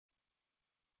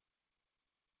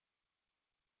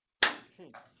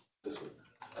This one.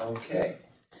 Okay.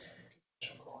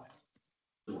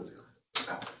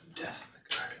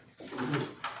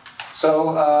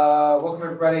 So, welcome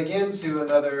everybody again to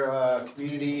another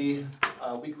community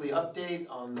weekly update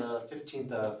on the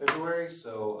 15th of February.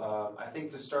 So, I think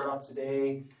to start off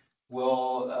today,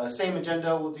 we'll, same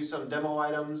agenda, we'll do some demo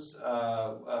items.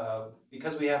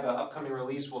 Because we have an upcoming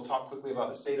release, we'll talk quickly about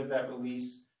the state of that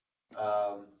release.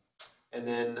 And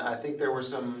then I think there were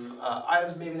some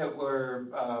items maybe that were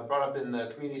brought up in the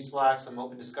community Slack, some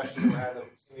open discussion that we had that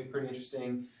was going to be pretty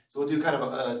interesting. So we'll do kind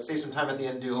of save some time at the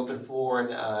end, do open floor,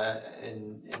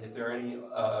 and if there are any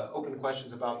open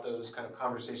questions about those kind of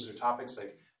conversations or topics,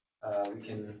 like we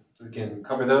can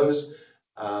cover those.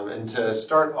 And to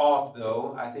start off,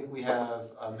 though, I think we have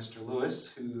Mr.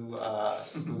 Lewis, who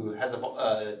has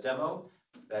a demo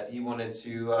that he wanted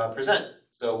to present.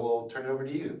 So we'll turn it over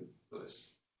to you,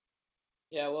 Lewis.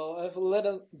 Yeah, well, I have a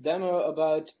little demo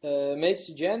about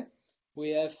Magento. We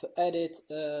have added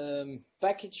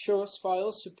package source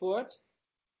file support.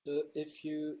 So if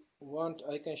you want,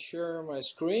 I can share my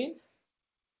screen.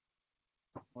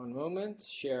 One moment,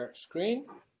 share screen.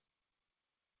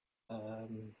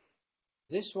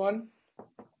 This one.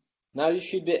 Now you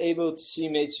should be able to see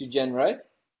Magento, right?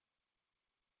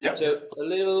 Yep. So a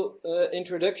little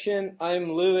introduction.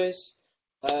 I'm Lewis.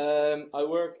 I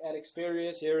work at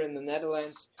Experience here in the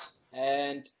Netherlands,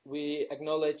 and we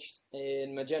acknowledged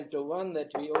in Magento 1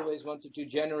 that we always wanted to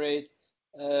generate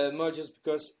modules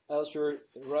because else you're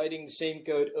writing the same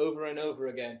code over and over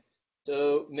again.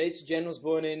 So Magento was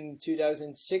born in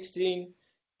 2016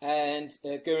 and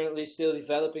currently still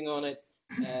developing on it.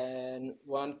 And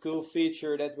one cool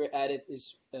feature that we added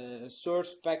is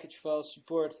source package file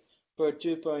support for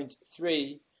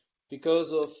 2.3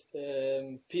 because of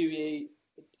PWA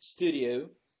Studio.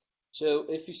 So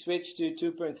if you switch to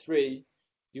 2.3,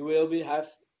 you will have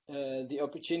the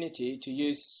opportunity to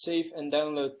use save and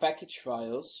download package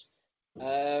files.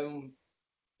 There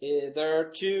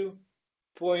are 2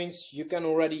 points you can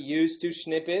already use, 2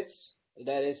 snippets,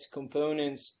 that is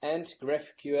components and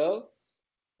GraphQL.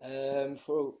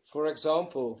 For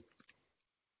example,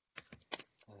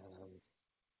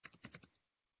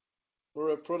 for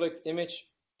a product image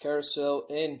carousel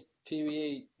in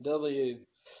PWA,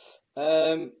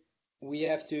 we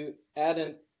have to add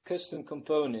a custom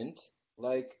component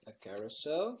like a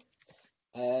carousel.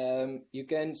 You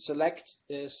can select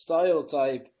a style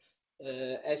type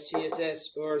as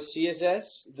CSS or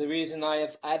CSS. The reason I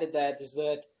have added that is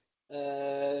that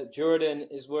Jordan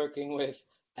is working with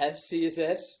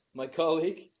SCSS, my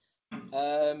colleague,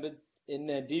 but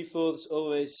in default it's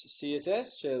always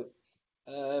CSS. So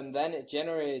then it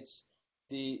generates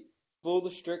the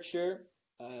folder structure.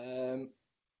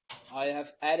 I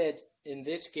have added, in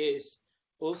this case,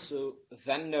 also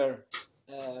vendor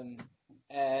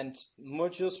and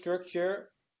module structure,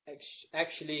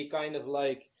 actually kind of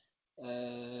like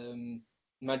Magento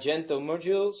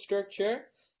module structure.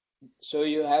 So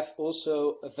you have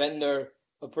also a vendor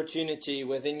opportunity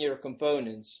within your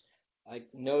components. I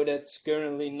know that's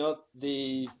currently not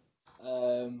the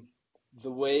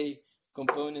way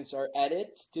components are added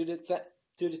to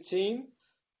the team,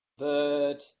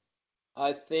 but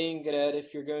I think that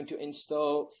if you're going to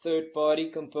install third-party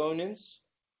components,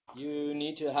 you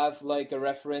need to have like a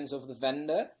reference of the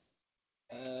vendor.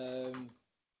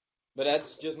 But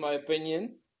that's just my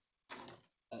opinion.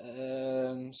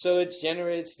 So it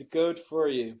generates the code for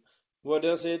you. What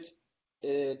does it?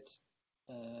 It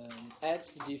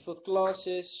adds the default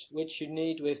classes, which you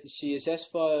need with the CSS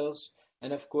files,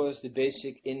 and of course the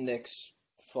basic index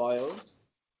file.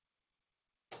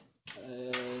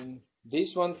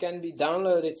 This one can be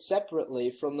downloaded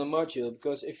separately from the module,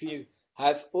 because if you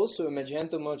have also a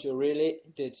Magento module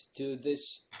related to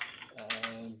this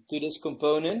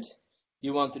component,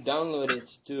 you want to download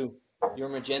it to your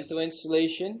Magento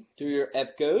installation, to your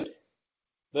app code.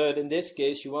 But in this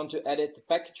case, you want to edit the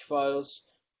package files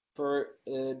for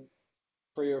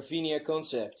your Vinia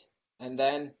concept, and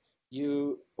then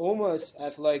you almost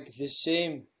have like the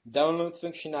same download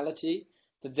functionality.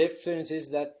 The difference is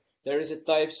that there is a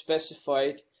type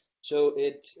specified, so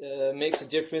it makes a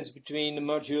difference between the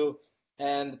module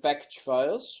and the package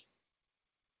files.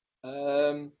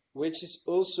 Which is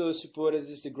also supported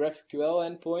is the GraphQL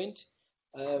endpoint.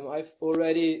 I've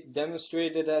already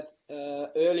demonstrated that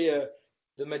earlier,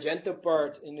 the Magento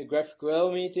part in the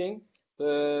GraphQL meeting,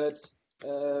 but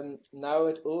now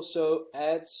it also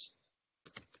adds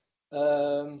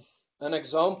an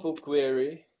example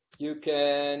query you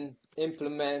can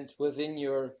implement within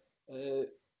your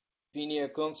Vinia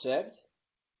concept.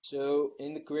 So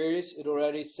in the queries, it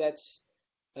already sets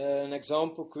an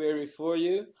example query for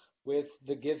you, with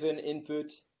the given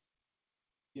input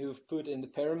you've put in the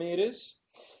parameters.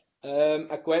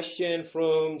 A question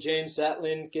from James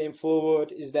Zatlin came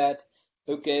forward is that,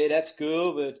 okay, that's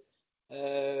cool, but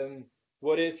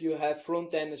what if you have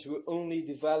front-enders who only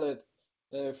develop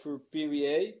through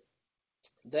PWA?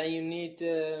 Then you need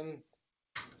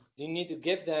to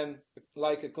give them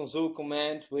like a console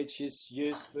command which is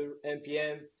used for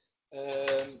npm.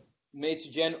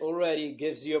 Magento already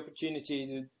gives the opportunity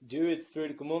to do it through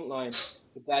the command line,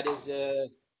 but that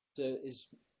is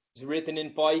written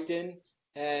in Python,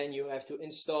 and you have to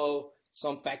install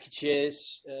some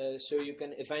packages so you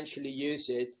can eventually use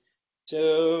it.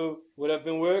 So what I've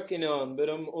been working on, but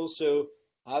I'm also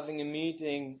having a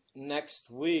meeting next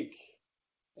week,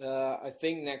 I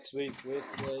think next week, with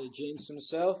James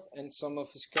himself and some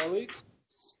of his colleagues,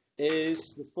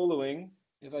 is the following.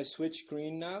 If I switch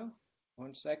screen now,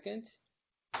 1 second.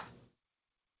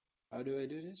 How do I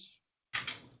do this?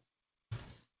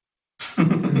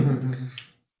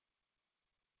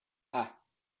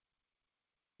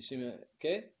 You see me?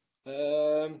 Okay.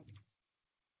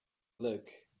 Look.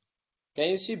 Can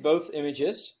you see both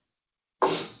images on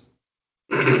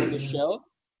the shell?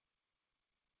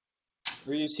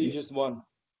 Or you see just one?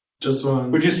 Just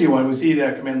one. We just see one. We see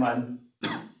the command line.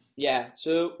 Yeah.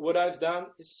 So what I've done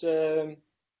is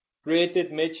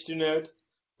created Magento node,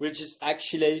 which is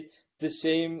actually the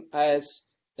same as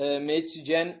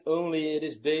Magento, only it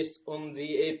is based on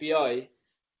the API.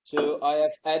 So I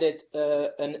have added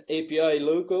an API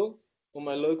local on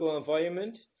my local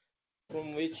environment,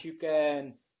 from which you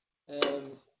can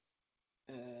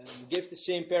give the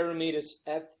same parameters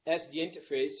as the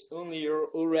interface, only you're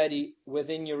already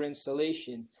within your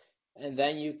installation, and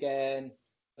then you can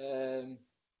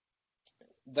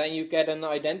then you get an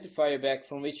identifier back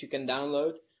from which you can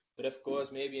download. But of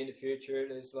course, maybe in the future,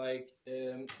 it's like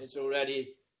it's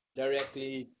already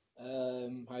directly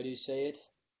how do you say it?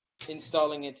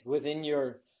 Installing it within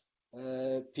your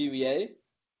PWA.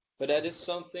 But that is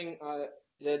something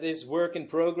that is work in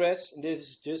progress. This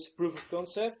is just proof of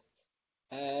concept,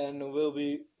 and we'll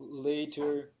be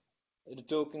later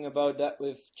talking about that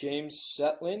with James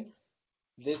Zatlin.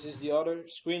 This is the other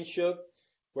screenshot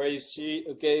where you see,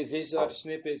 okay, these are the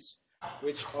snippets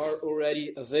which are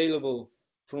already available,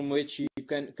 from which you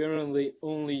can currently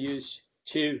only use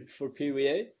 2 for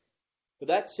PWA. But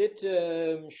that's it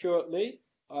shortly.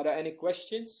 Are there any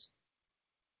questions?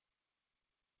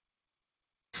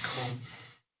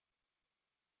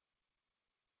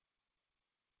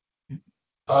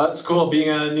 That's cool. Being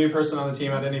a new person on the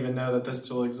team, I didn't even know that this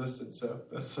tool existed. So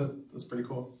that's pretty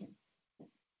cool.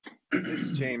 This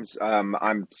is James.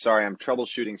 I'm sorry, I'm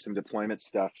troubleshooting some deployment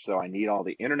stuff, so I need all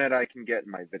the internet I can get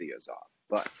and my videos off.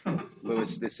 But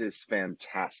Lewis, this is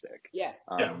fantastic. Yeah.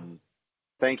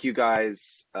 Thank you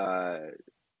guys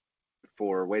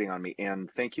for waiting on me,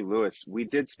 and thank you, Lewis. We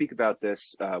did speak about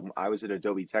this. I was at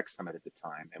Adobe Tech Summit at the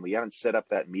time, and we haven't set up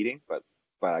that meeting, but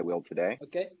I will today.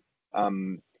 Okay.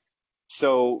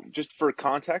 So just for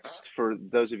context, for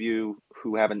those of you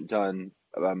who haven't done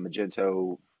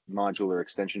Magento modular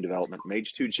extension development,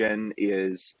 Mage2Gen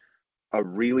is a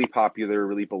really popular,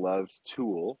 really beloved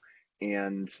tool,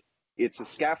 and it's a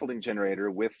scaffolding generator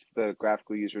with the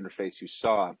graphical user interface you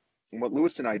saw. And what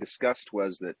Lewis and I discussed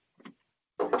was that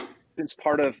since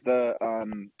part of the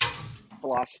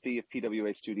philosophy of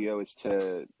PWA Studio is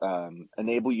to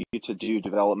enable you to do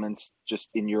developments just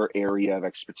in your area of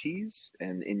expertise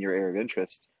and in your area of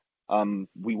interest,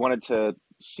 we wanted to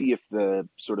see if the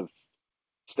sort of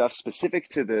stuff specific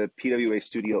to the PWA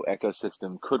Studio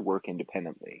ecosystem could work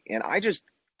independently. And I just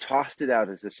tossed it out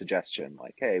as a suggestion,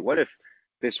 like, hey, what if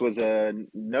this was a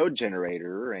node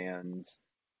generator and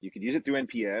you could use it through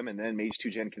NPM and then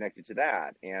Mage2Gen connected to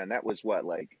that? And that was what,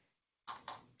 like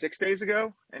 6 days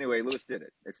ago? Anyway, Lewis did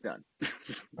it. It's done.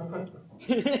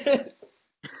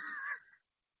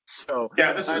 So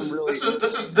yeah, this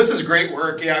is great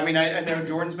work. Yeah, I mean, I know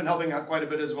Jordan's been helping out quite a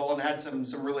bit as well and had some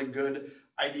really good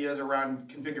ideas around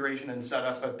configuration and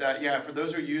setup. But yeah, for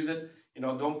those who use it,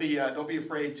 don't be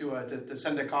afraid to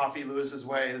send a coffee Lewis's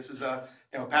way. This is a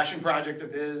passion project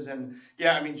of his, and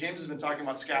yeah, I mean, James has been talking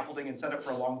about scaffolding and setup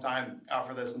for a long time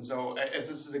for this, and so this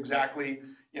is exactly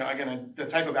again the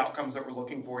type of outcomes that we're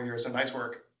looking for here. So nice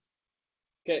work.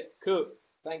 Okay, cool.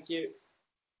 Thank you.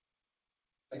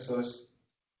 Thanks, Lewis.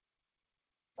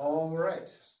 All right,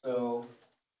 so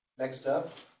next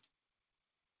up,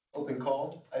 open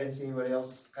call. I didn't see anybody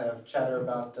else kind of chatter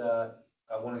about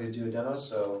wanting to do a demo,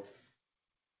 so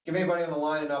give anybody on the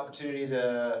line an opportunity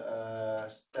to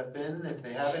step in if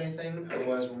they have anything.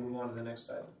 Otherwise, we'll move on to the next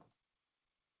item.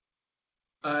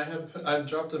 I've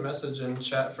dropped a message in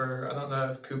chat for, I don't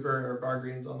know if Cooper or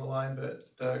Bargreen's on the line, but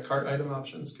the cart item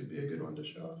options could be a good one to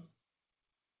show off.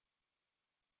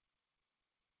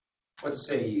 What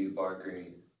say you, Bar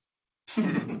Green?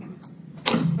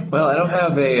 Well, I don't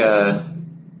have a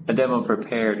demo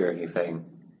prepared or anything,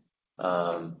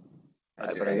 but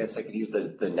I guess I could use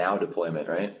the now deployment,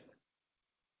 right?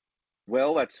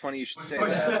 Well, that's funny you should say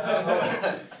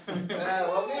that.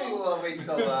 Well, maybe we'll wait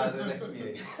until the next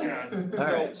meeting. All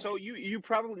right. So you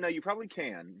probably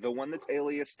can. The one that's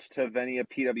aliased to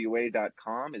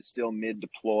VeniaPWA.com is still mid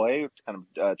deploy, kind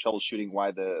of troubleshooting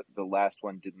why the last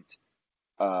one didn't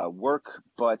work,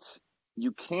 but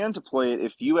you can deploy it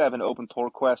if you have an open pull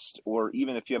request, or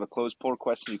even if you have a closed pull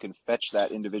request and you can fetch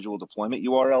that individual deployment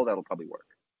URL, that'll probably work.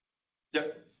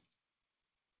 Yep.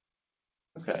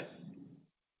 Okay.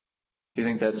 Do you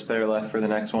think that's better left for the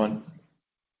next one?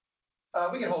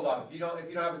 We can hold off. If you don't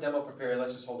have a demo prepared,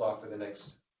 let's just hold off for the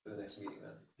next meeting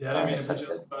then. Yeah, I didn't mean to put you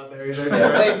on the spot there either.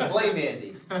 Yeah, blame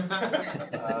Andy.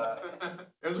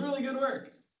 It was really good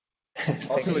work.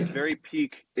 Also, it's very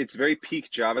peak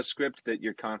JavaScript that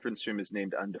your conference room is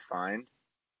named undefined.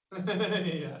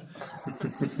 Yeah.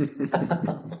 Is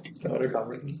that what our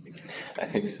conference is? I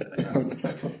think so.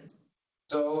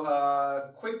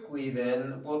 So quickly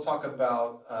then, we'll talk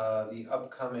about the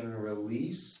upcoming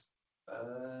release.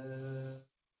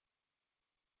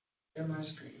 Share my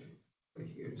screen. Click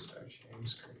here to start sharing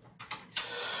screen.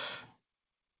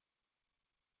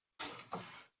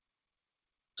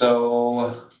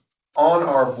 So on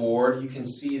our board, you can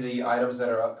see the items that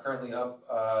are currently up.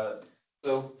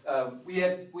 We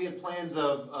had plans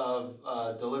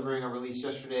of delivering a release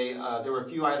yesterday. There were a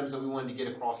few items that we wanted to get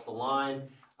across the line.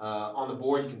 On the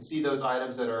board, you can see those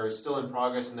items that are still in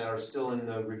progress and that are still in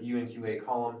the review and QA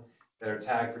column that are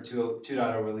tagged for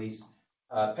 2.0 release.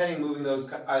 Pending moving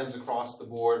those items across the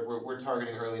board, we're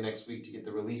targeting early next week to get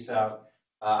the release out.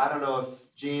 I don't know if,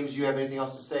 James, you have anything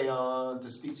else to say to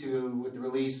speak to with the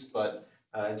release, but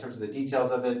in terms of the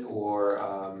details of it or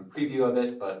preview of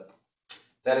it, but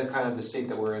that is kind of the state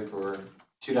that we're in for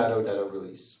 2.0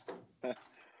 release.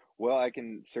 Well, I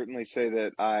can certainly say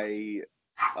that I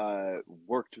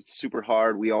worked super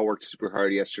hard. We all worked super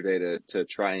hard yesterday to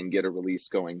try and get a release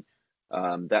going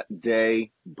that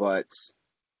day, but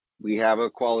we have a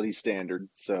quality standard,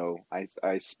 so I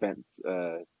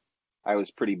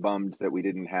was pretty bummed that we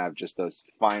didn't have just those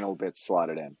final bits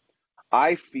slotted in.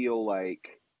 I feel like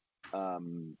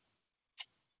the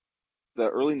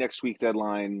early next week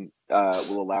deadline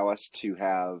will allow us to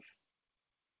have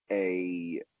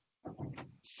a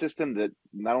system that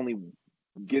not only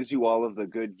gives you all of the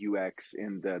good UX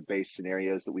in the base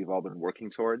scenarios that we've all been working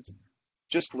towards,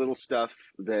 just little stuff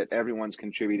that everyone's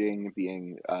contributing,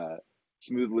 being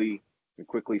smoothly and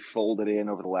quickly folded in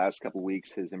over the last couple of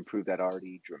weeks has improved that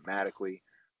already dramatically.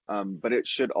 But it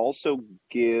should also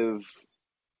give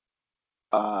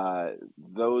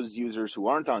those users who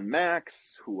aren't on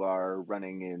Macs, who are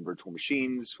running in virtual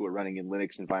machines, who are running in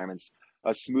Linux environments,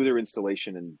 a smoother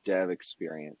installation and dev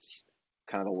experience.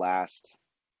 Kind of the last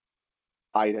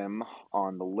item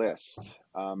on the list.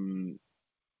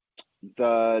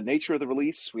 The nature of the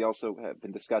release, we also have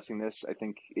been discussing this, I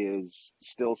think is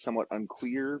still somewhat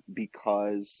unclear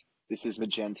because this is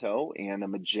Magento, and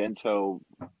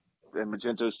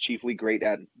Magento's chiefly great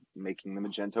at making the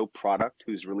Magento product,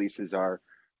 whose releases are,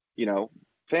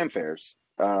 fanfares.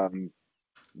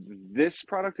 This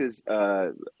product is,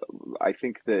 I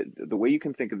think that the way you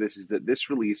can think of this is that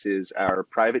this release is our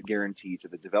private guarantee to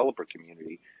the developer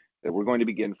community that we're going to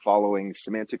begin following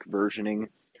semantic versioning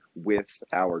with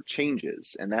our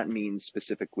changes. And that means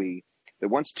specifically that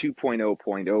once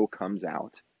 2.0.0 comes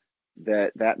out,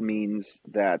 that means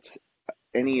that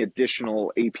any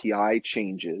additional API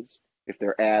changes, if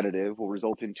they're additive, will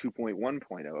result in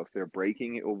 2.1.0. If they're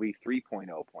breaking, it will be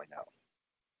 3.0.0.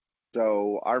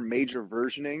 So our major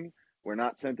versioning, we're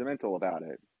not sentimental about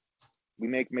it. We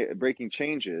make breaking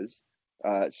changes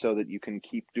so that you can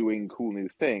keep doing cool new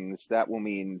things. That will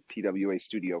mean PWA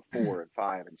Studio 4 and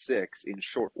 5 and 6 in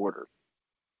short order.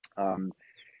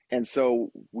 And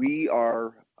so we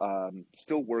are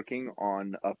still working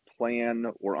on a plan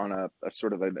or on a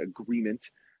sort of an agreement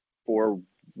for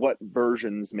what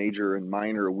versions, major and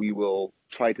minor, we will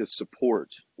try to support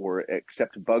or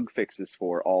accept bug fixes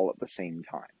for all at the same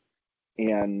time.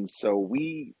 And so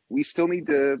we still need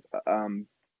to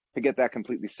get that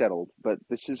completely settled, but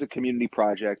this is a community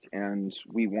project and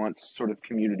we want sort of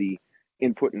community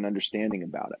input and understanding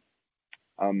about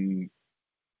it.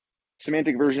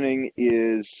 Semantic versioning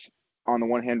is on the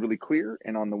one hand really clear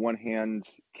and on the one hand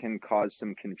can cause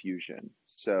some confusion.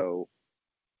 So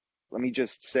let me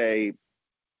just say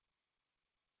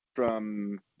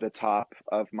from the top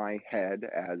of my head,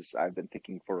 as I've been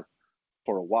thinking for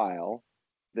a while,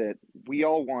 that we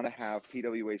all want to have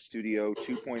PWA Studio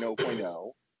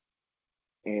 2.0.0,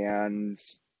 and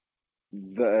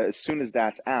as soon as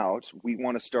that's out, we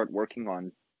want to start working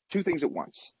on two things at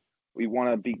once. We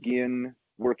want to begin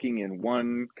working in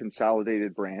one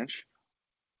consolidated branch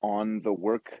on the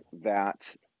work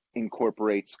that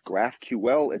incorporates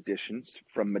GraphQL additions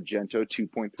from Magento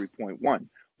 2.3.1.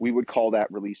 We would call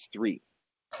that release 3.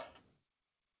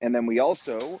 And then we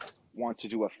also want to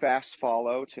do a fast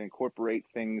follow to incorporate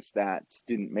things that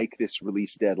didn't make this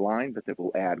release deadline, but that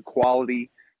will add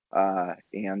quality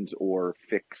and or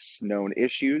fix known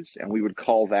issues. And we would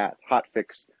call that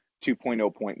hotfix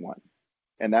 2.0.1.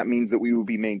 And that means that we will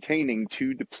be maintaining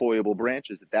two deployable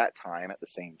branches at that time at the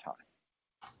same time.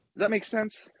 Does that make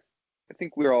sense? I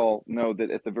think we all know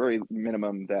that at the very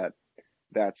minimum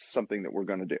that's something that we're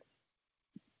going to do.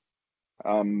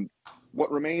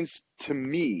 What remains to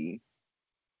me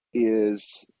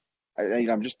is,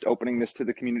 I'm just opening this to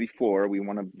the community floor. We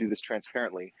want to do this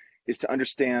transparently, is to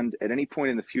understand at any point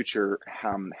in the future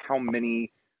how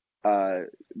many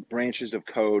branches of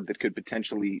code that could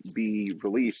potentially be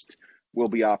released will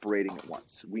be operating at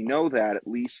once. We know that at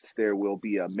least there will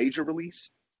be a major release,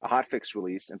 a hotfix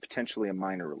release, and potentially a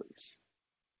minor release.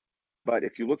 But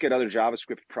if you look at other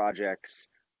JavaScript projects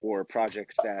or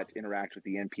projects that interact with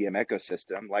the NPM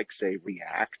ecosystem, like say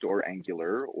React or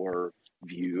Angular or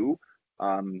Vue,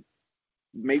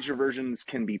 major versions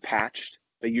can be patched,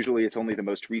 but usually it's only the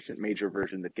most recent major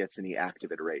version that gets any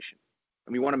active iteration.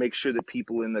 And we want to make sure that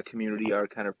people in the community are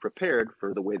kind of prepared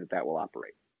for the way that will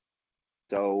operate.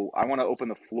 So I want to open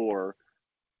the floor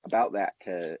about that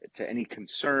to any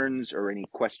concerns or any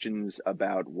questions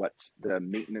about what the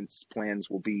maintenance plans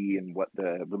will be and what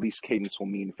the release cadence will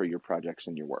mean for your projects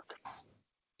and your work.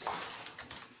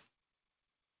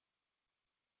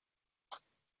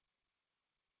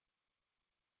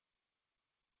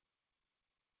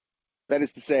 That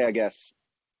is to say, I guess,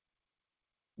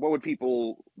 what would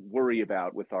people worry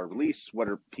about with our release? What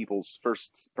are people's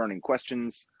first burning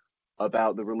questions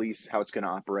about the release, how it's going to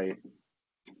operate?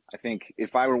 I think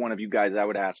if I were one of you guys, I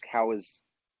would ask, how is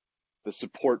the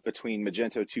support between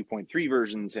Magento 2.3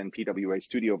 versions and PWA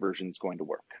Studio versions going to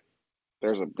work?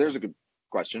 There's a good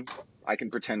question. I can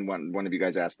pretend one of you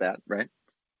guys asked that, right?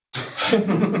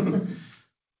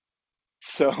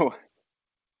 So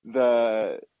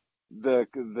the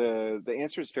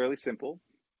answer is fairly simple.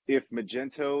 If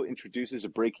Magento introduces a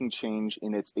breaking change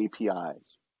in its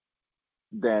APIs,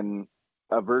 then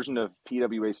a version of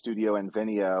PWA Studio and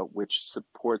Venia which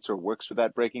supports or works with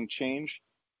that breaking change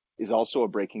is also a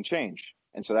breaking change.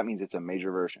 And so that means it's a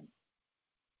major version.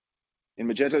 In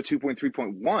Magento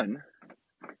 2.3.1,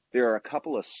 there are a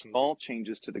couple of small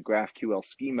changes to the GraphQL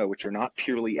schema which are not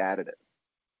purely additive.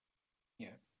 Yeah.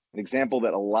 An example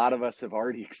that a lot of us have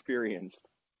already experienced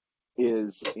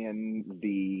is in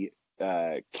the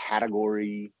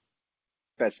category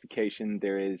specification.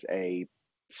 There is a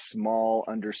small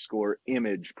underscore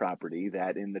image property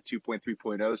that in the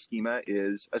 2.3.0 schema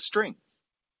is a string,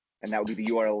 and that would be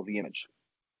the URL of the image.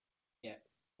 Yeah.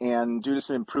 And due to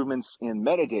some improvements in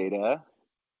metadata,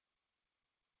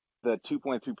 the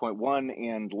 2.3.1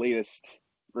 and latest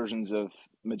versions of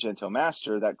Magento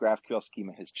Master, that GraphQL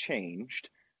schema has changed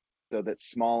so that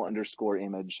small underscore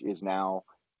image is now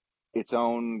its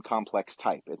own complex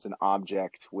type. It's an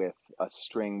object with a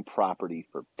string property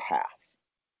for path.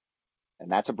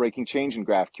 And that's a breaking change in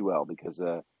GraphQL because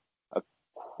a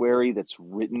query that's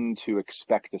written to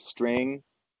expect a string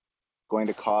is going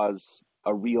to cause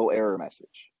a real error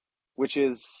message, which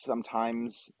is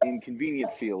sometimes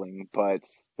inconvenient feeling, but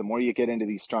the more you get into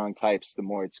these strong types, the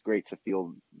more it's great to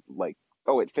feel like,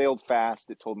 oh, it failed fast,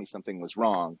 it told me something was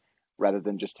wrong, rather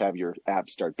than just have your app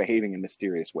start behaving in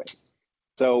mysterious ways.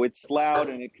 So it's loud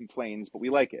and it complains, but we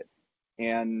like it.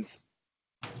 And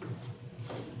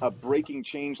a breaking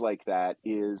change like that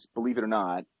is, believe it or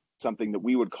not, something that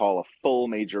we would call a full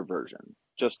major version.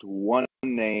 Just one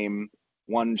name,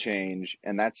 one change,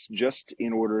 and that's just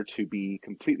in order to be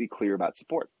completely clear about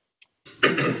support.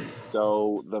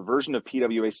 So the version of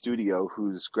PWA Studio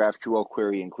whose GraphQL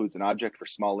query includes an object for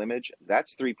small image,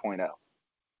 that's 3.0.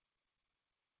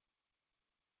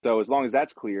 So as long as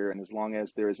that's clear and as long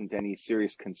as there isn't any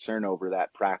serious concern over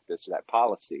that practice or that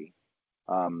policy,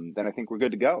 then I think we're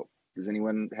good to go. Does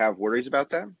anyone have worries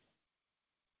about that?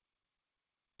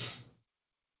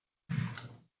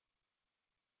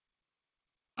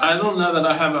 I don't know that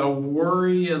I have a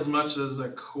worry as much as a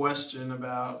question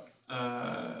about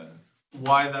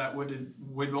why that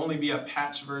would only be a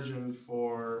patch version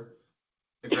for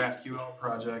the GraphQL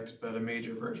project, but a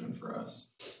major version for us.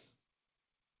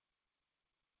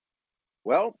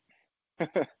 Well,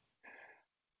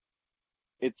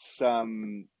 it's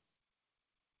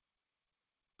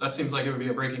That seems like it would be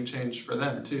a breaking change for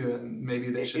them too, and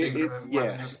maybe they should increment more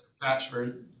than yeah, just patch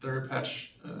for their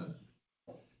patch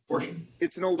portion.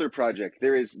 it's an older project.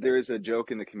 There is a joke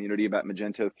in the community about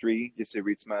Magento 3. Jesse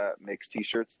Rietzma makes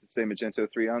T-shirts that say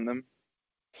Magento 3 on them.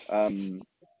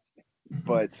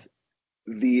 But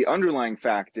the underlying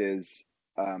fact is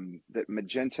that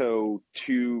Magento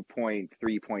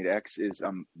 2.3.x is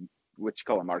what you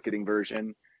call a marketing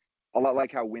version. A lot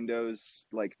like how Windows,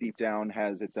 like deep down,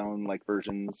 has its own like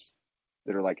versions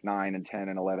that are like 9 and 10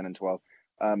 and 11 and 12.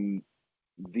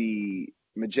 The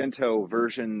Magento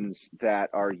versions that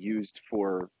are used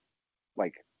for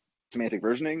like semantic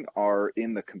versioning are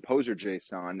in the composer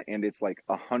JSON, and it's like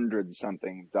 100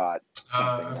 something dot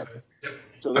something. Okay.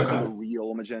 So those are Okay. the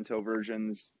real Magento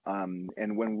versions.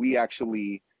 And when we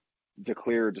actually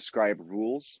declare or describe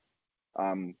rules,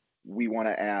 we want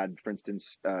to add, for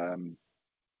instance,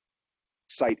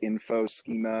 site info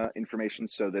schema information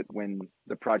so that when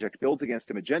the project builds against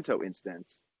a Magento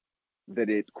instance, that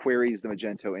it queries the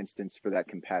Magento instance for that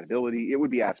compatibility. It would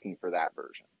be asking for that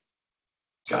version.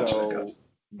 Gotcha.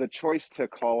 The choice to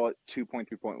call it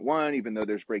 2.3.1, even though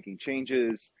there's breaking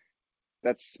changes,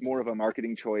 that's more of a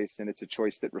marketing choice, and it's a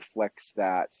choice that reflects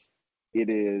that it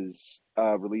is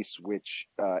a release which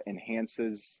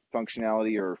enhances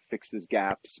functionality or fixes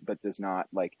gaps, but does not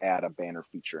like add a banner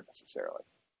feature necessarily.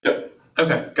 Yep.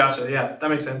 Okay. Gotcha. Yeah, that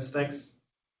makes sense. Thanks.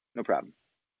 No problem.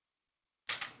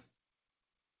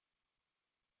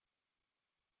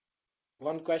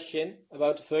 One question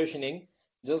about versioning.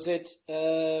 Does it,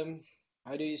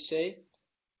 how do you say,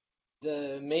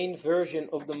 the main version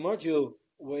of the module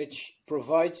which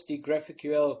provides the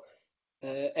GraphQL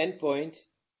endpoint,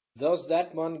 does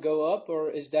that one go up, or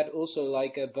is that also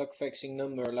like a bug fixing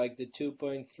number, like the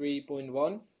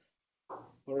 2.3.1?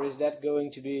 Or is that going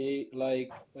to be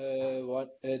like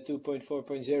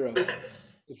 2.4.0?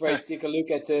 If I take a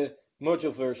look at the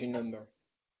module version number.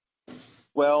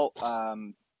 Well,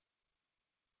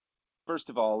 first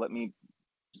of all, let me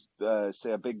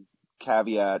say a big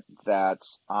caveat that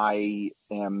I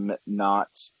am not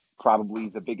probably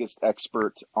the biggest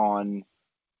expert on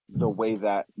the way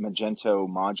that Magento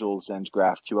modules and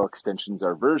GraphQL extensions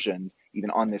are versioned,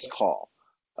 even on this call.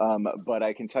 But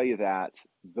I can tell you that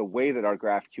the way that our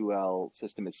GraphQL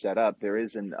system is set up, there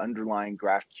is an underlying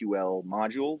GraphQL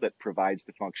module that provides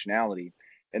the functionality.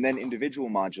 And then individual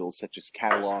modules such as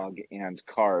catalog and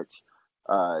cart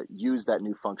use that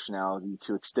new functionality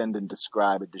to extend and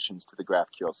describe additions to the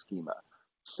GraphQL schema.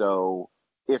 So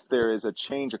if there is a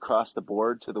change across the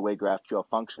board to the way GraphQL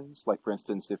functions, like for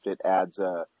instance, if it adds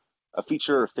a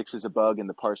feature or fixes a bug in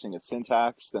the parsing of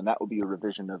syntax, then that will be a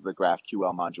revision of the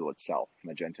GraphQL module itself,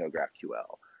 Magento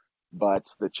GraphQL.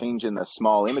 But the change in the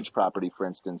small image property, for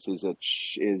instance,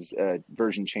 is a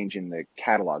version change in the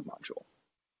catalog module.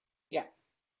 Yeah,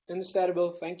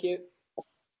 understandable. Thank you.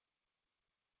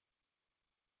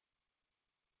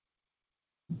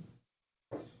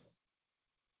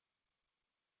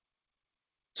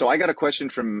 So I got a question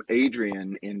from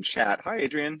Adrian in chat. Hi,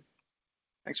 Adrian.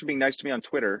 Thanks for being nice to me on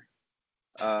Twitter.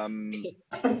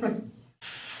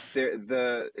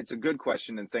 It's a good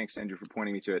question, and thanks, Andrew, for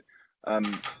pointing me to it.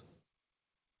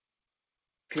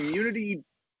 Community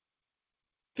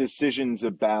decisions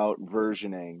about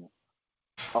versioning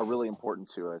are really important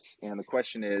to us, and the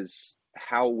question is,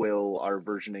 how will our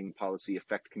versioning policy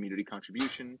affect community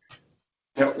contribution?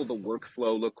 What will the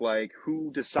workflow look like?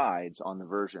 Who decides on the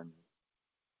version?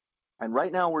 And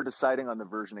right now we're deciding on the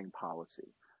versioning policy.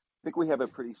 I think we have a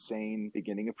pretty sane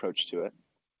beginning approach to it,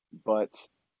 but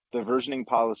the versioning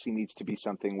policy needs to be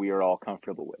something we are all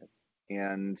comfortable with.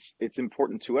 And it's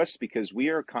important to us because we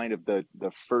are kind of the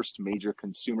first major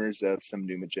consumers of some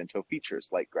new Magento features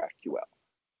like GraphQL.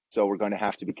 So we're going to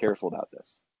have to be careful about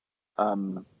this.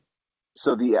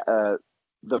 So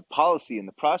the policy and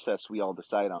the process we all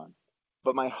decide on.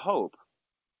 But my hope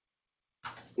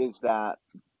is that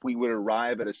we would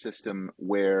arrive at a system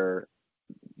where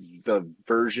the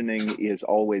versioning is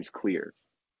always clear,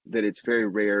 that it's very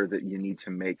rare that you need to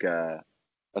make a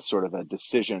sort of a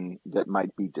decision that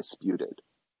might be disputed.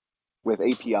 With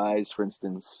APIs, for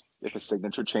instance, if a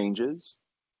signature changes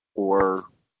or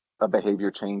a behavior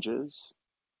changes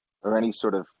or any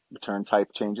sort of return type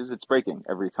changes, it's breaking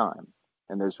every time.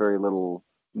 And there's very little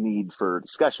need for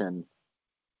discussion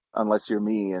unless you're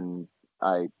me, and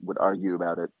I would argue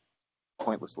about it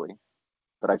pointlessly,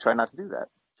 but I try not to do that.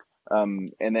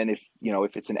 And then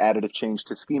if it's an additive change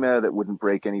to schema that wouldn't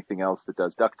break anything else that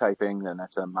does duck typing, then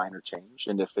that's a minor change.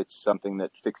 And if it's something that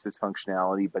fixes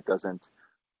functionality but doesn't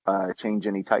change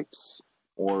any types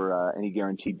or any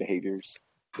guaranteed behaviors,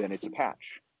 then it's a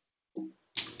patch.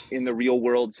 In the real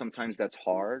world, sometimes that's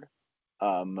hard,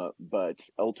 but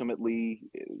ultimately,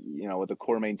 the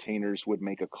core maintainers would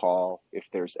make a call if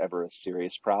there's ever a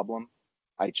serious problem.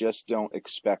 I just don't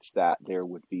expect that there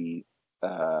would be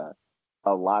a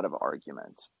lot of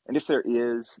argument. And if there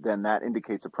is, then that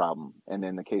indicates a problem. And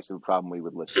in the case of a problem, we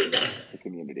would listen to the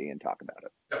community and talk about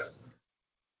it.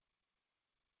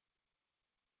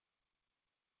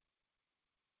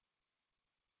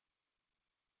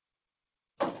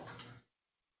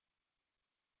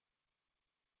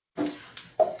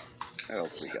 What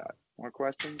else we got? More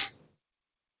questions?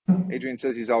 Adrian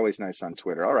says he's always nice on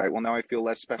Twitter. All right, well, now I feel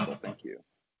less special. Thank you.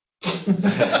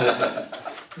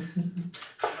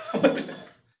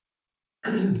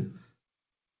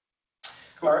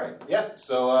 All right, yeah,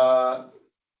 so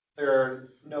there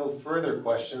are no further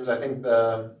questions. I think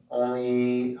the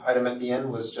only item at the end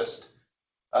was just,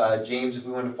 James, if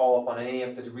we want to follow up on any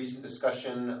of the recent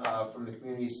discussion from the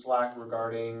community Slack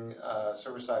regarding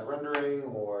server-side rendering,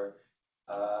 or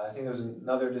I think there was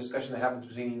another discussion that happened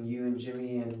between you and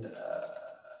Jimmy, and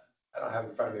I don't have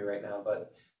it in front of me right now,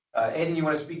 but anything you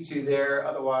want to speak to there?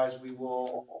 Otherwise, we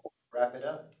will wrap it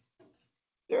up.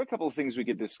 There are a couple of things we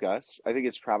could discuss. I think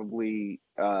it's probably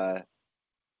the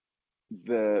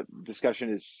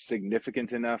discussion is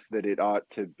significant enough that it ought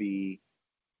to be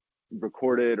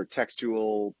recorded or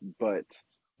textual, but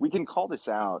we can call this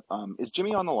out. Is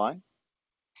Jimmy on the line?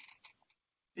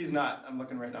 He's not. I'm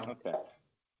looking right now. Okay.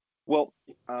 Well,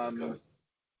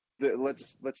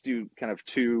 let's do kind of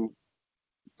two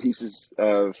pieces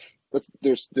of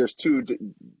there's two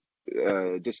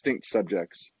distinct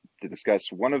subjects to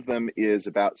discuss. One of them is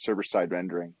about server-side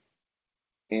rendering,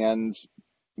 and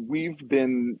we've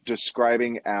been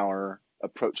describing our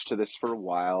approach to this for a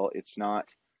while. It's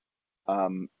not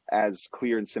as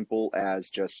clear and simple as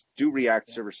just do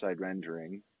React server-side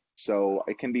rendering, so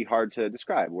it can be hard to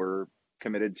describe. We're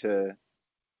committed to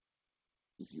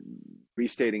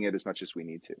restating it as much as we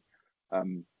need to.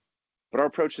 But our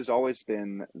approach has always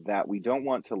been that we don't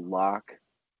want to lock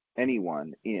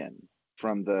anyone in,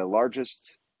 from the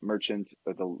largest merchant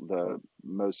or the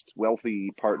most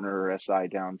wealthy partner or SI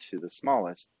down to the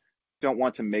smallest. Don't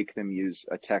want to make them use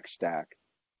a tech stack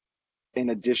in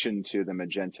addition to the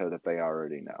Magento that they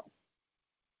already know.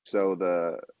 So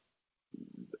the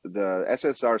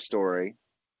SSR story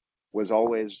was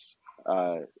always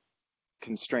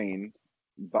constrained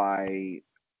by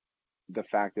the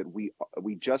fact that we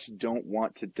just don't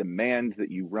want to demand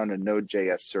that you run a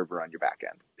Node.js server on your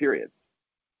backend, period.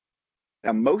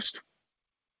 Now, most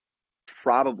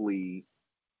probably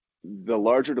the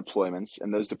larger deployments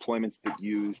and those deployments that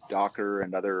use Docker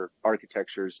and other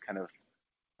architectures kind of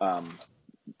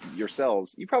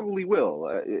yourselves, you probably will.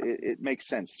 It makes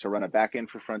sense to run a backend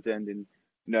for front end in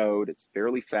Node. It's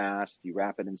fairly fast. You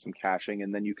wrap it in some caching,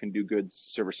 and then you can do good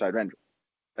server-side rendering.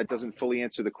 That doesn't fully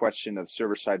answer the question of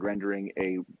server-side rendering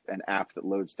an app that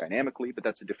loads dynamically, but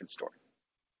that's a different story.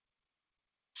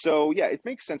 So yeah, it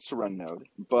makes sense to run Node,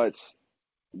 but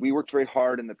we worked very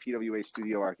hard in the PWA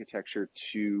Studio architecture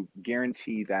to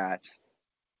guarantee that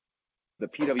the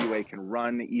PWA can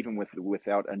run even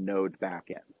without a Node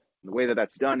backend. The way that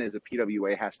that's done is a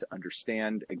PWA has to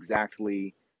understand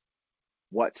exactly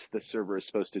what the server is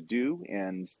supposed to do,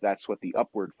 and that's what the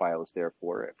upward file is there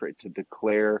for it to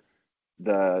declare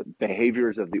the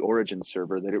behaviors of the origin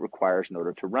server that it requires in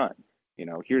order to run.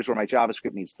 Here's where my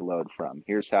JavaScript needs to load from.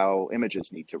 Here's how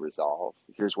images need to resolve.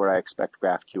 Here's where I expect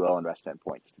GraphQL and REST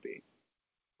endpoints to be.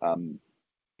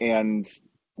 And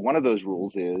one of those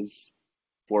rules is,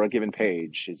 for a given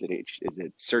page, is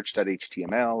it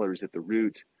search.html or is it the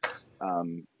root?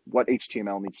 What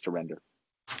HTML needs to render?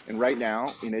 And right now,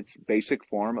 in its basic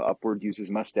form, Upward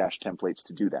uses mustache templates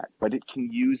to do that, but it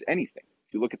can use anything.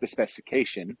 If you look at the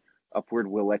specification, Upward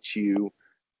will let you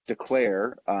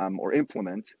declare or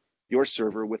implement your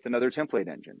server with another template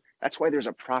engine. That's why there's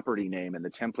a property name in the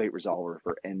template resolver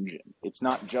for engine. It's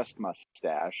not just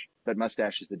mustache, but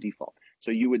mustache is the default.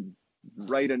 So you would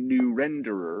write a new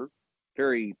renderer,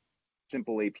 very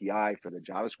simple API for the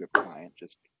JavaScript client,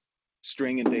 just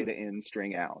string and data in,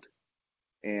 string out.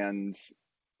 And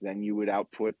then you would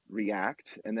output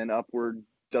React, and then Upward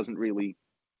doesn't really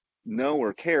know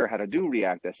or care how to do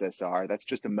React SSR. That's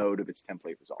just a mode of its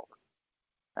template resolver.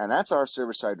 And that's our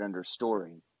server-side render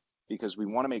story, because we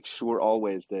want to make sure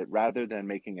always that rather than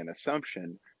making an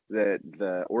assumption that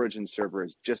the origin server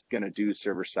is just going to do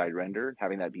server-side render,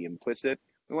 having that be implicit,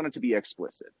 we want it to be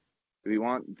explicit. We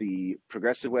want the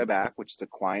progressive web app, which is a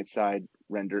client-side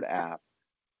rendered app,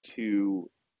 to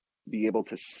be able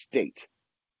to state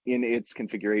in its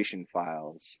configuration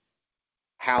files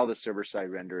how the server-side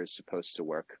render is supposed to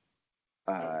work.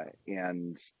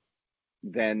 And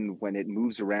then when it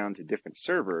moves around to different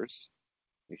servers,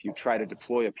 if you try to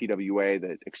deploy a PWA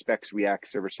that expects React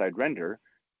server-side render,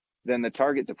 then the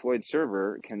target deployed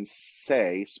server can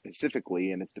say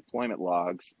specifically in its deployment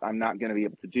logs, I'm not going to be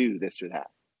able to do this or that.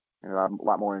 And a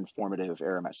lot more informative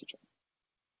error messaging.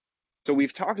 So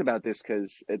we've talked about this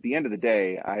because at the end of the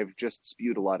day, I've just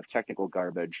spewed a lot of technical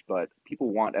garbage, but people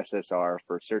want SSR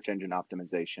for search engine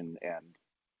optimization and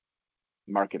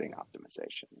marketing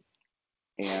optimization.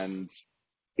 And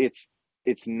it's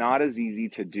not as easy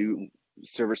to do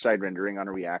server-side rendering on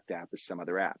a React app as some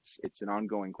other apps. It's an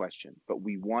ongoing question, but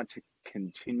we want to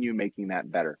continue making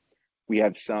that better. We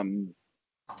have some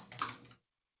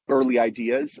early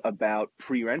ideas about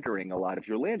pre-rendering a lot of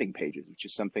your landing pages, which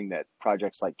is something that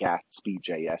projects like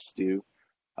Gatsby.js do.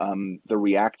 The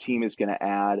React team is going to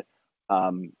add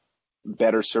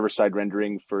better server-side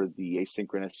rendering for the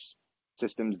asynchronous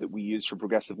systems that we use for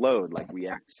progressive load, like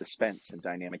React Suspense and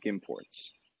dynamic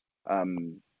imports.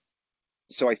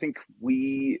 So I think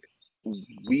we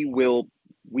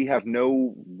have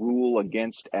no rule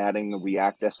against adding the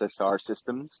React SSR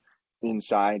systems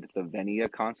inside the Venia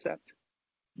concept,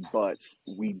 but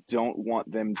we don't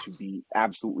want them to be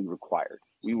absolutely required.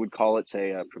 We would call it,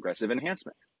 say, a progressive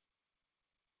enhancement.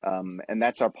 And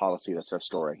that's our policy, that's our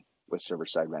story with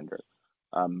server-side render.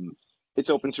 It's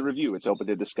open to review, it's open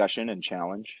to discussion and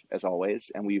challenge, as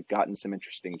always, and we've gotten some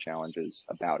interesting challenges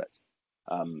about it.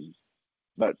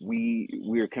 But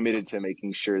we're committed to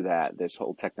making sure that this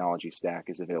whole technology stack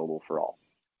is available for all.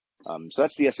 So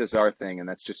that's the SSR thing, and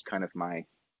that's just kind of my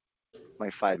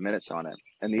 5 minutes on it.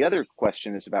 And the other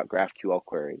question is about GraphQL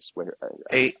queries. Where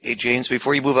Hey, James,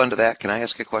 before you move on to that, can I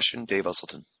ask a question? Dave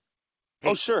Usselton.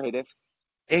 Oh, sure. Hey, Dave.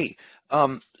 Hey,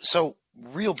 so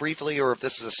real briefly, or if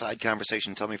this is a side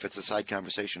conversation, tell me if it's a side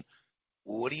conversation.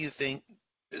 What do you think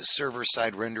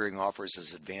server-side rendering offers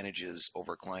as advantages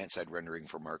over client-side rendering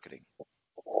for marketing?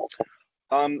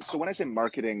 So when I say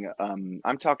marketing,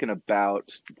 I'm talking about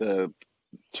the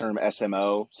term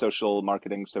SMO, social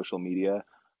marketing, social media.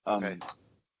 Okay.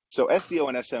 So SEO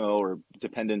and SMO are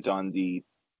dependent on the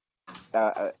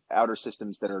outer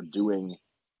systems that are doing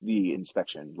the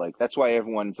inspection. Like that's why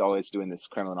everyone's always doing this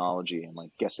criminology and like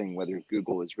guessing whether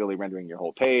Google is really rendering your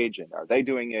whole page and are they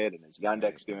doing it and is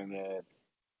Yandex doing it?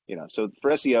 You know, so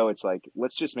for SEO, it's like,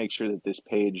 let's just make sure that this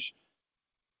page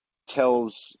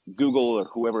tells Google or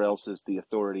whoever else is the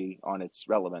authority on its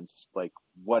relevance, like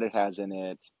what it has in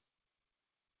it,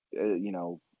 you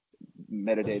know,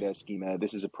 metadata schema,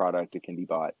 this is a product, it can be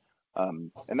bought.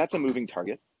 And that's a moving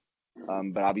target.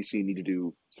 But obviously you need to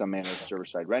do some manner of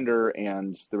server-side render,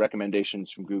 and the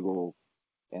recommendations from Google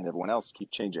and everyone else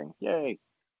keep changing. Yay.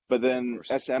 But then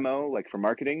SMO, like for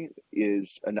marketing,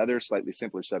 is another slightly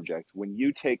simpler subject. When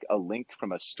you take a link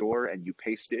from a store and you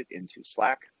paste it into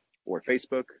Slack or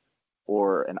Facebook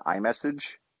or an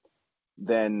iMessage,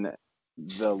 then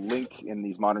the link in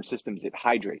these modern systems, it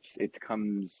hydrates, it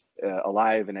comes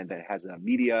alive, and it has a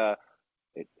media,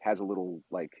 it has a little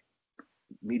like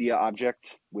media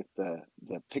object with the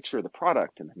picture of the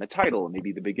product and then the title and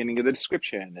maybe the beginning of the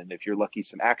description, and if you're lucky,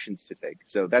 some actions to take.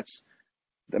 So that's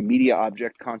the media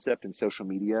object concept in social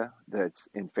media that's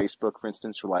in Facebook, for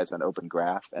instance, relies on Open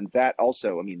Graph. And that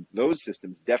also, I mean, those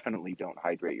systems definitely don't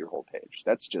hydrate your whole page.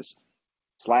 That's just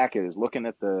Slack is looking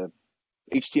at the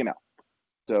HTML.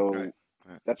 So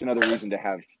that's another reason to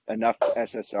have enough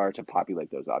SSR to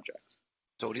populate those objects.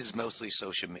 So it is mostly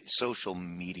social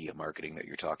media marketing that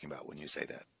you're talking about when you say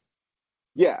that.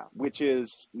 Yeah, which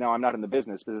is, now I'm not in the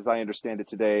business, but as I understand it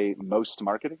today, most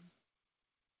marketing.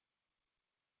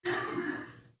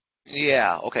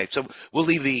 Yeah, okay. So we'll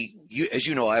leave as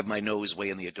you know, I have my nose way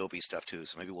in the Adobe stuff too,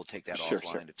 so maybe we'll take that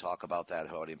offline to talk about that,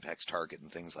 how it impacts target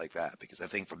and things like that, because I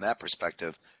think from that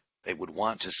perspective, they would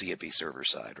want to see it be server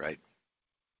side, right?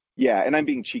 Yeah, and I'm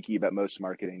being cheeky about most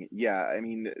marketing. Yeah, I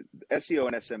mean, SEO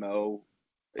and SMO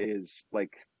is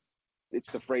like, it's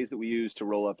the phrase that we use to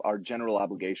roll up our general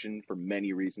obligation for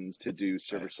many reasons to do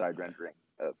server-side rendering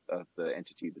of the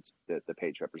entity that the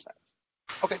page represents.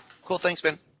 Okay, cool. Thanks,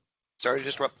 Ben. Sorry to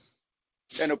disrupt.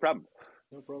 Yeah, no problem.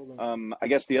 No problem. I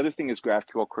guess the other thing is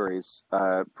GraphQL queries,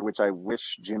 for which I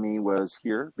wish Jimmy was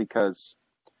here because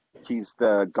he's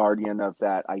the guardian of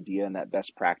that idea and that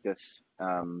best practice.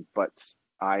 But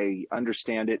I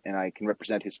understand it and I can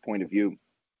represent his point of view.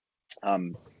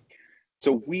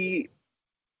 So we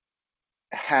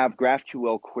have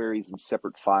GraphQL queries in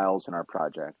separate files in our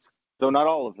project, though not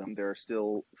all of them. There are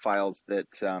still files that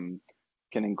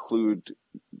can include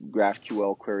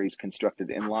GraphQL queries constructed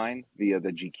inline via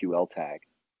the GQL tag.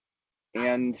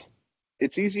 And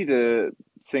it's easy to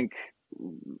think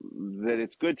that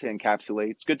it's good to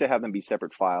encapsulate. It's good to have them be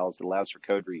separate files. It allows for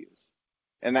code reuse.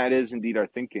 And that is indeed our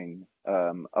thinking.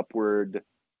 Upward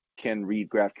can read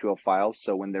GraphQL files.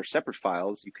 So when they're separate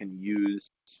files, you can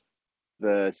use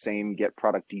the same get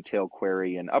product detail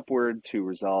query in Upward to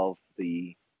resolve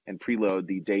and preload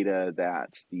the data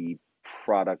that the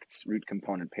product's root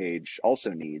component page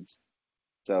also needs.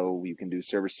 So you can do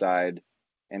server side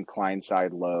and client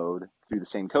side load through the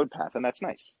same code path, and that's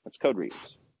nice. That's code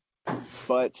reuse.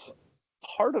 But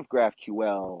part of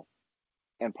GraphQL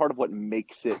and part of what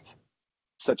makes it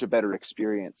such a better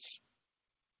experience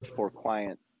for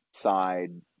client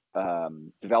side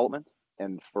development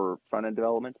and for front end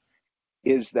development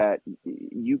is that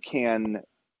you can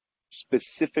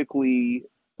specifically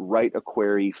write a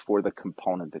query for the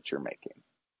component that you're making.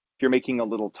 If you're making a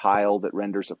little tile that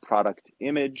renders a product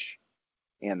image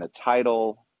and the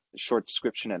title, a short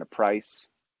description, and a price,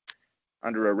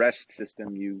 under a REST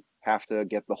system, you have to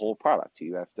get the whole product.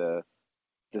 You have to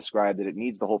describe that it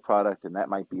needs the whole product, and that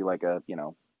might be like a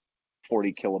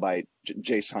 40 kilobyte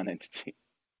JSON entity.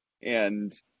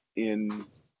 And in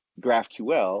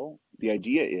GraphQL, the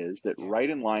idea is that right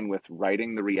in line with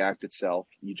writing the React itself,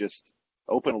 you just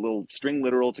open a little string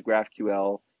literal to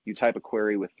GraphQL, you type a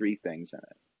query with 3 things in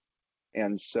it.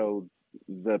 And so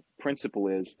the principle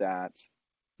is that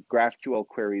GraphQL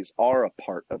queries are a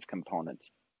part of component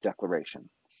declaration.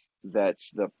 That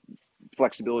the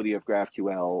flexibility of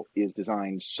GraphQL is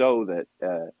designed so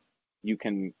that you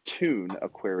can tune a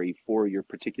query for your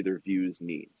particular view's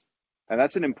needs. And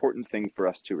that's an important thing for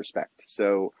us to respect.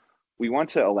 So we want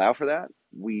to allow for that.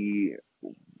 We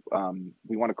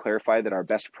want to clarify that our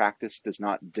best practice does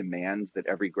not demand that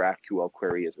every GraphQL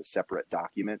query is a separate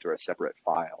document or a separate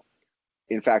file.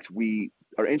 In fact, we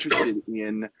are interested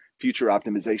in future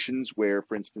optimizations where,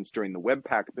 for instance, during the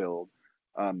Webpack build,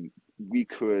 we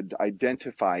could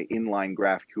identify inline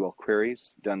GraphQL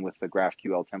queries done with the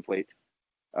GraphQL template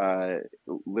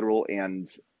literal and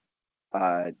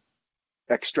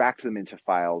extract them into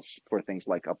files for things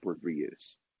like upward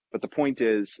reuse. But the point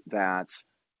is that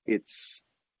it's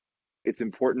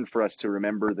important for us to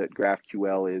remember that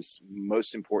GraphQL is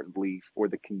most importantly for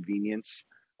the convenience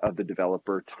of the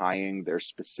developer tying their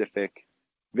specific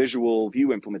visual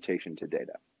view implementation to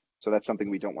data. So that's something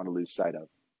we don't want to lose sight of.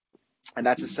 And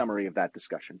that's a summary of that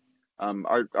discussion.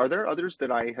 Are there others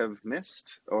that I have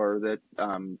missed or that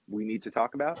we need to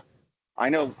talk about? I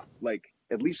know, like,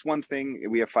 at least one thing,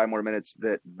 we have 5 more minutes,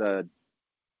 that the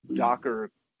Docker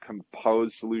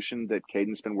Compose solution that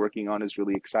Caden's been working on is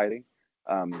really exciting.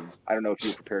 I don't know if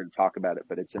you're prepared to talk about it,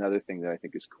 but it's another thing that I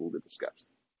think is cool to discuss.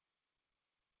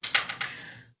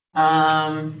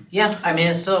 Yeah, I mean,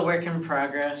 it's still a work in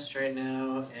progress right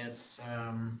now. It's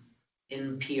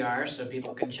in PR, so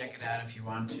people can check it out if you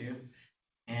want to.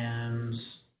 And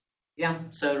yeah,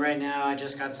 so right now I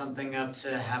just got something up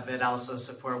to have it also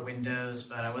support Windows,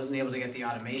 but I wasn't able to get the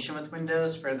automation with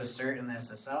Windows for the cert and the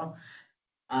SSL.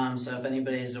 So if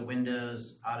anybody is a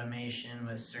Windows automation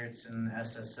with certs and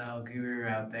SSL guru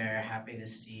out there, happy to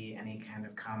see any kind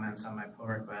of comments on my pull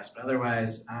request. But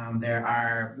otherwise, there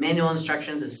are manual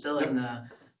instructions. It's still in the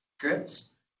script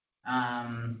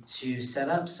to set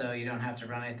up, so you don't have to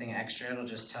run anything extra. It'll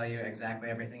just tell you exactly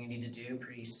everything you need to do.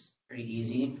 Pretty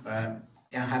easy. But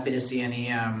yeah, happy to see any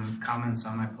comments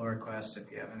on my pull request if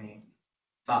you have any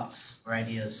thoughts or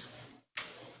ideas.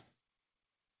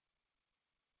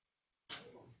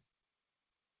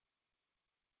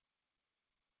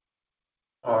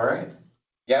 All right.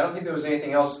 Yeah, I don't think there was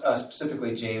anything else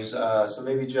specifically, James. So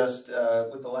maybe just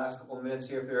with the last couple of minutes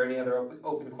here, if there are any other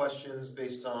open questions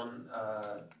based on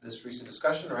this recent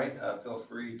discussion, right? Feel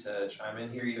free to chime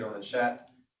in here either on the chat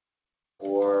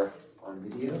or on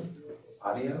video,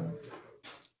 audio.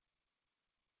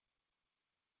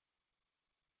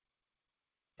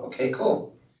 Okay,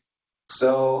 cool.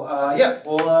 So yeah,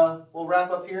 we'll wrap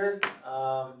up here.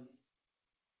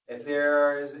 If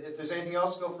there's anything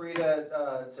else, feel free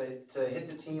to hit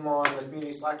the team on the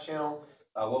community Slack channel.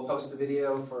 We'll post the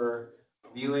video for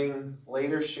viewing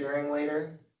later, sharing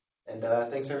later. And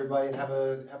thanks everybody, and have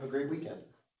a great weekend.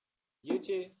 You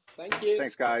too. Thank you.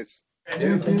 Thanks, guys.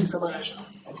 Thank you so much.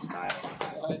 Bye.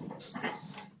 Bye.